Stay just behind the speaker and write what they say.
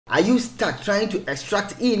Are you stuck trying to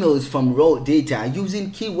extract emails from raw data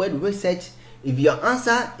using keyword research? If your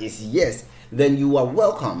answer is yes, then you are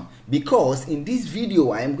welcome, because in this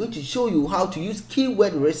video I am going to show you how to use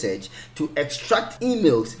keyword research to extract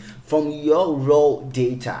emails from your raw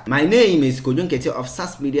data. My name is Kojo Nketiah of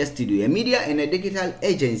SAS Media Studio, a media and a digital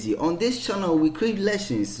agency. On this channel we create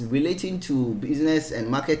lessons relating to business and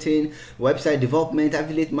marketing, website development,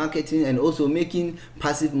 affiliate marketing, and also making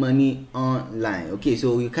passive money online. Okay,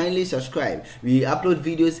 so you kindly subscribe. We upload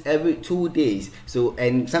videos every 2 days, so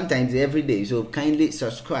and sometimes every day, so kindly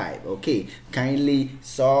subscribe. Okay, kindly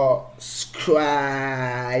subscribe.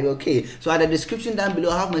 Okay, so at the description down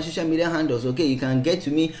below I have my social media handles. Okay, you can get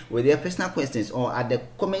to me with your personal questions, or at the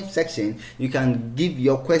comment section you can give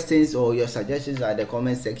your questions or your suggestions at the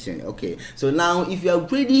comment section. Okay, so now if you are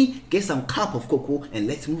ready, get some cup of cocoa and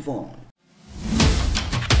let's move on.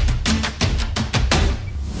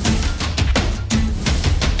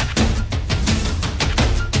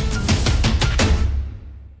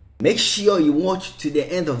 Make sure you watch to the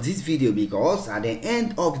end of this video, because at the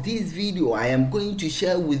end of this video I am going to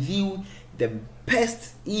share with you the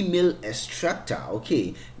best email extractor.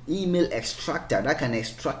 Okay, email extractor that can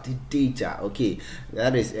extract data. Okay,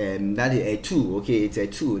 that is a tool. Okay, it's a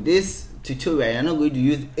tool. This tutorial you're not going to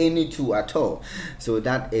use any tool at all, so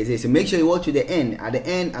that is it. So make sure you watch to the end. At the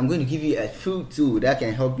end I'm going to give you a full tool that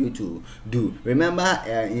can help you to do. Remember,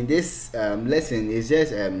 in this lesson is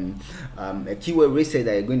just a keyword research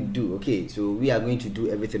that you're going to do. Okay, so we are going to do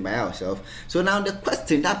everything by ourselves. So now the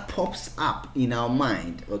question that pops up in our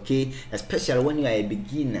mind, okay, especially when you are a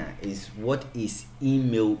beginner, is what is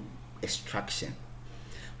email extraction?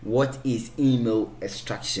 What is email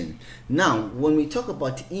extraction? Now when we talk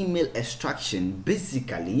about email extraction,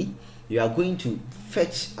 basically you are going to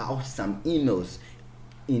fetch out some emails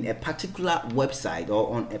in a particular website,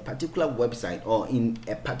 or on a particular website, or in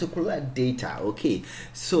a particular data. Okay,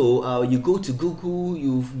 so you go to Google,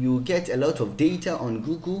 you get a lot of data on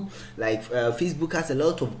Google, like Facebook has a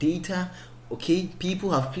lot of data. Okay,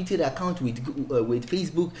 people have created account with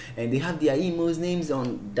Facebook, and they have their emails names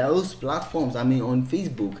on those platforms, I mean on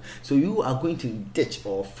Facebook. So you are going to ditch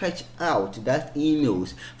or fetch out that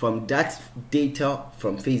emails from that data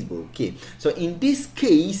from Facebook. Okay, so in this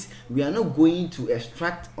case we are not going to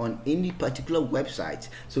extract on any particular website.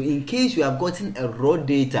 So in case you have gotten a raw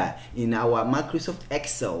data in our Microsoft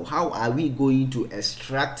Excel, how are we going to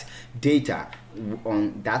extract data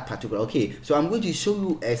on that particular? Okay, so I'm going to show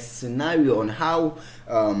you a scenario on how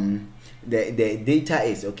the data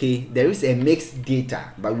is. Okay, there is a mixed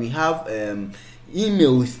data, but we have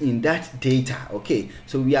emails in that data. Okay,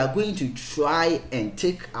 so we are going to try and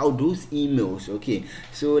take out those emails. Okay,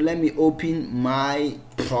 so let me open my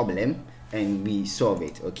problem and we solve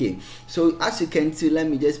it. Okay, so as you can see, let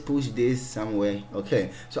me just push this somewhere.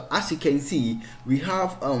 Okay, so as you can see, we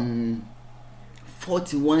have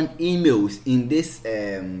 41 emails in this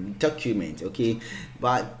document. Okay,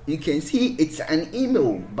 but you can see it's an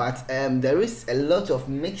email, but there is a lot of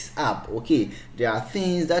mix up. Okay, there are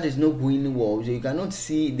things that is not going well, so you cannot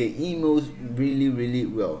see the emails really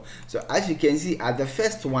well. So as you can see, at the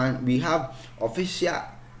first one we have official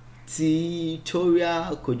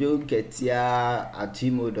tutorial Kojo Nketiah at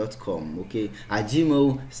gmail.com. okay, at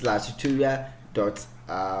gmail/tutorial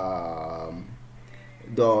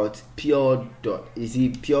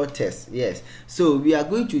pure test. Yes, so we are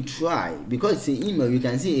going to try, because it's an email, you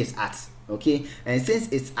can see it's at, okay, and since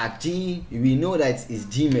it's at G, we know that it's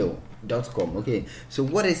gmail.com. okay, so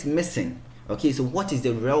what is missing? Okay, so what is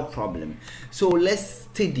the real problem? So let's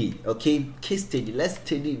study. Okay, case study. Let's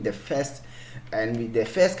study the first, and the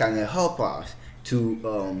first can help us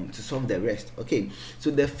to solve the rest. Okay,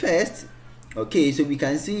 so the first, okay, so we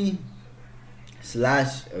can see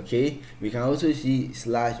slash. Okay, we can also see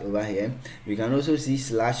slash over here, we can also see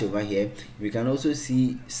slash over here, we can also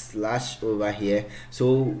see slash over here.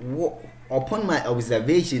 So upon my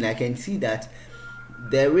observation, I can see that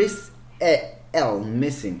there is a L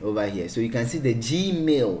missing over here. So you can see the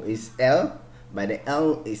Gmail is L, but the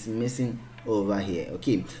L is missing over here.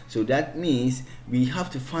 Okay, so that means we have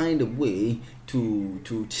to find a way to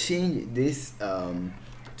change this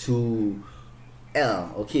to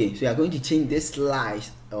L. Okay, so we are going to change this slash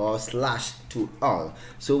to L.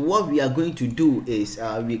 So what we are going to do is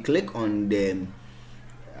we click on the,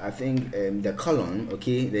 I think the column,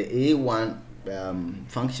 okay, the A1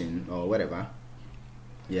 function or whatever.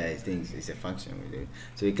 Yeah, I think it's a function with it.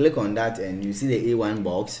 So you click on that and you see the A1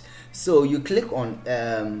 box. So you click on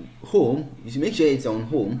home. You should make sure it's on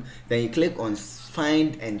home. Then you click on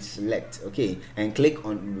find and select, okay, and click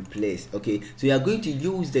on replace. Okay, so you are going to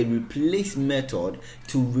use the replace method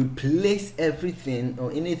to replace everything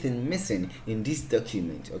or anything missing in this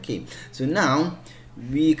document. Okay, so now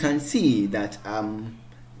we can see that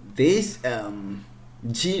this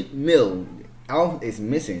Gmail L is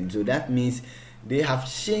missing, so that means they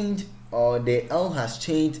have changed, or the L has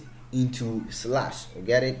changed into slash. You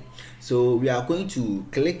get it? So we are going to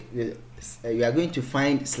click we are going to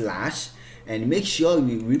find slash and make sure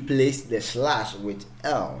we replace the slash with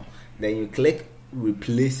L. Then you click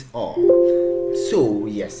replace all. So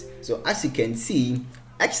yes, so as you can see,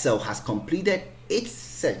 Excel has completed its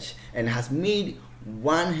search and has made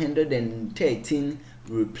 113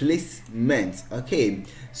 replacements. Okay,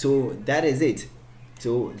 so that is it.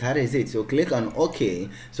 So click on OK.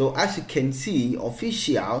 So as you can see,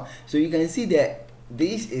 official, so you can see that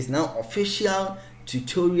this is now official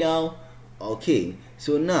tutorial. Okay,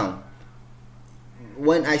 so now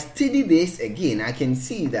when I study this again, I can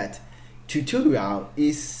see that tutorial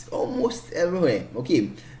is almost everywhere. Okay,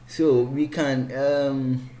 so we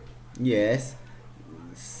can yes,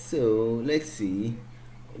 so let's see.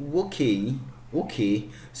 Okay,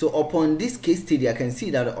 so upon this case study, I can see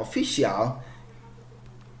that the official,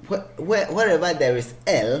 wherever there is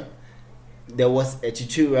L, there was a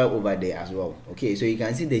tutorial over there as well. Okay, so you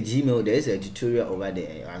can see the Gmail, there is a tutorial over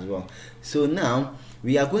there as well. So now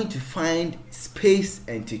we are going to find space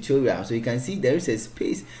and tutorial. So you can see there is a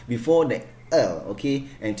space before the L, okay,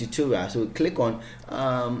 and tutorial. So click on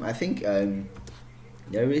I think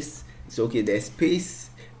there is, so okay, there's space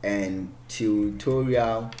and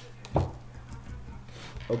tutorial.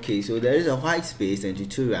 Okay, so there is a white space and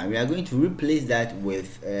tutorial. We are going to replace that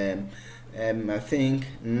with I think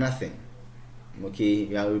nothing. Okay,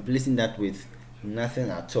 we are replacing that with nothing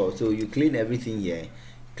at all. So you clean everything here,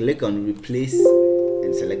 click on replace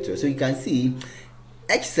and select it. So you can see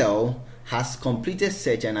Excel has completed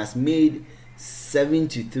search and has made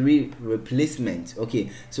 73 replacements. Okay,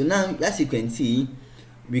 so now as you can see,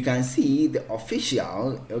 we can see the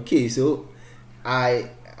official. Okay, so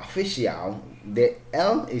official, the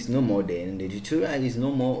L is no more there and the tutorial is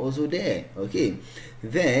no more also there. Okay,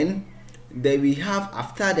 then we have,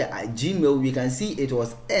 after the Gmail, we can see it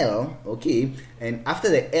was L. Okay, and after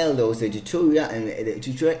the L there was a tutorial and the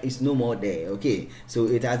tutorial is no more there. Okay, so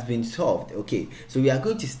it has been solved. Okay, so we are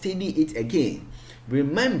going to study it again.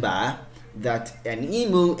 Remember that an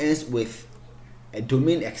email ends with a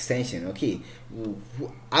domain extension. Okay,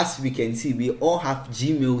 as we can see, we all have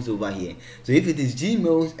Gmails over here. So if it is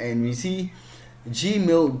Gmails and we see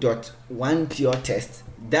gmail.1puretest,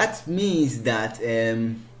 that means that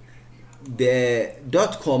the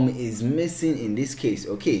 .com is missing in this case.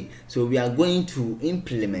 Okay, so we are going to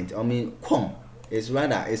implement, com is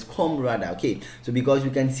com rather. Okay, so because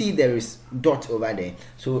you can see there is dot over there,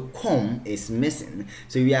 so com is missing.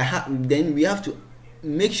 So we are then we have to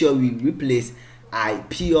make sure we replace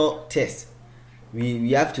IPureTest.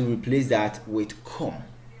 We have to replace that with com.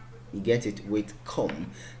 You get it, with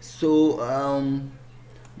com. So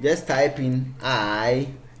just type in I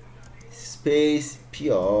space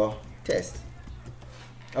pure test.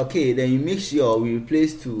 Okay, then you make sure we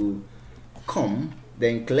replace to com,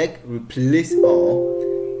 then click replace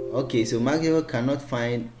all. Okay, so Microsoft cannot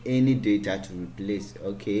find any data to replace.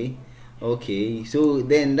 Okay, so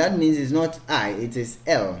then that means it's not I, it is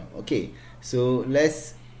L. Okay, so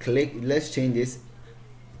let's change this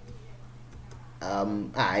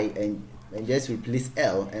I and just replace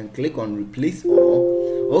L and click on replace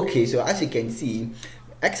all. Okay, so as you can see,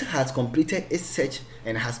 Excel has completed its search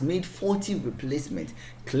and has made 40 replacements.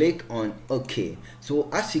 Click on OK. So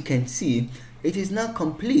as you can see, it is now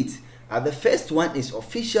complete. The first one is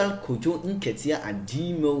official Kojo Nketia at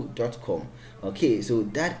gmail.com. Okay, so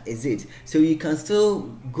that is it. So you can still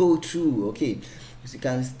go through. Okay, so you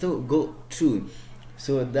can still go through.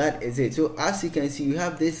 So that is it. So as you can see, you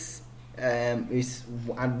have this is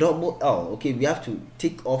a double L. Okay, we have to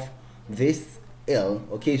take off this L.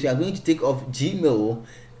 Okay, so you are going to take off Gmail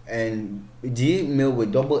and Gmail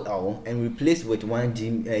with double L and replace with one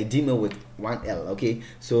Gmail with one L. Okay,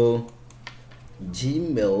 so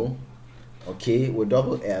Gmail, okay, with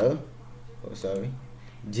double L. Oh, sorry.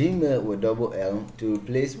 Gmail with double L to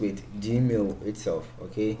replace with Gmail itself.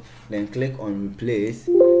 Okay, then click on replace.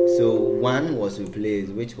 So one was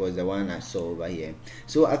replaced, which was the one I saw over here.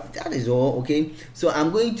 So that is all. Okay, so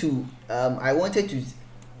I'm going to I wanted to,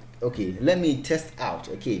 okay, let me test out.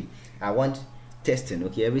 Okay, I want testing.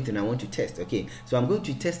 Okay, everything I want to test. Okay, so I'm going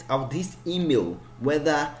to test out this email,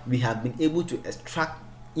 whether we have been able to extract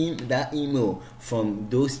in that email from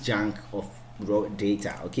those chunk of raw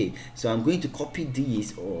data. Okay, so I'm going to copy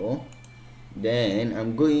this, or then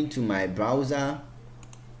I'm going to my browser,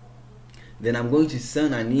 then I'm going to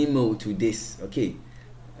send an email to this. Okay,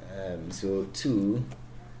 so to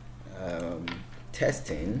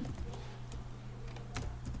testing.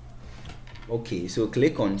 Okay, so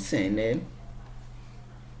click on send.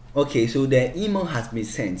 Okay, so the email has been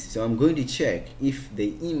sent, so I'm going to check if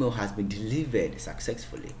the email has been delivered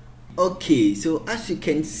successfully. Okay, so as you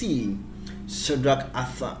can see, Shadrach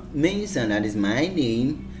Arthur Mason, that is my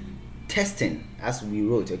name, testing, as we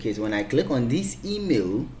wrote. Okay, so when I click on this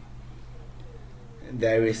email,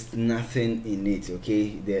 there is nothing in it.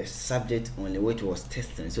 Okay, the subject only, which was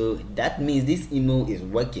testing, so that means this email is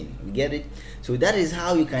working. You get it? So that is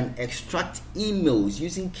how you can extract emails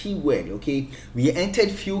using keyword. Okay, we entered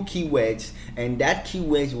few keywords, and that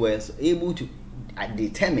keyword was able to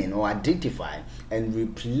determine or identify and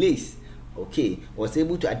replace. Okay, was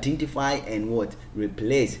able to identify and what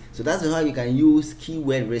replace. So that's how you can use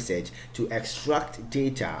keyword research to extract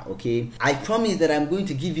data. Okay, I promise that I'm going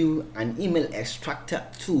to give you an email extractor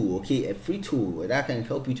tool. Okay, a free tool that can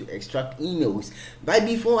help you to extract emails. But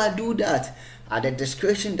before I do that, at the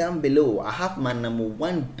description down below, I have my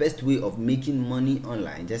 #1 best way of making money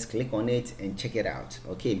online. Just click on it and check it out.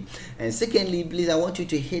 Okay, and secondly, please, I want you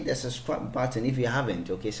to hit the subscribe button if you haven't.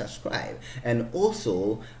 Okay, subscribe, and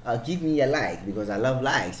also give me a like, because I love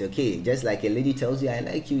likes. Okay, just like a lady tells you I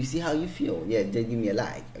like you, see how you feel. Yeah, just give me a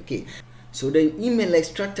like. Okay, so the email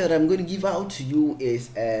extractor I'm going to give out to you is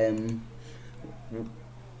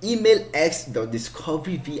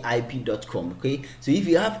emailx.discoveryvip.com. okay, so if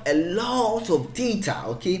you have a lot of data,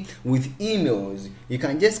 okay, with emails, you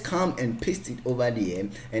can just come and paste it over there,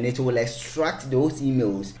 and it will extract those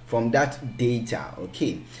emails from that data.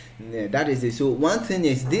 Okay, that is it. So one thing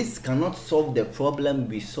is, this cannot solve the problem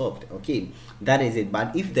we solved. Okay, that is it.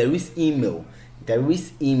 But if there is email,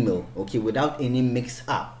 okay, without any mix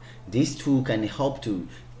up, this tool can help to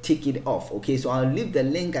take it off. Okay, so I'll leave the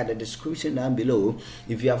link at the description down below.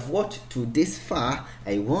 If you have watched to this far,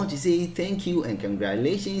 I want to say thank you and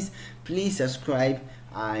congratulations. Please subscribe,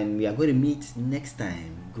 and we are going to meet next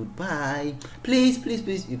time. Goodbye. Please,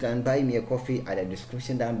 you can buy me a coffee at the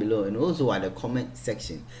description down below, and also at the comment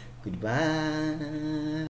section. Goodbye.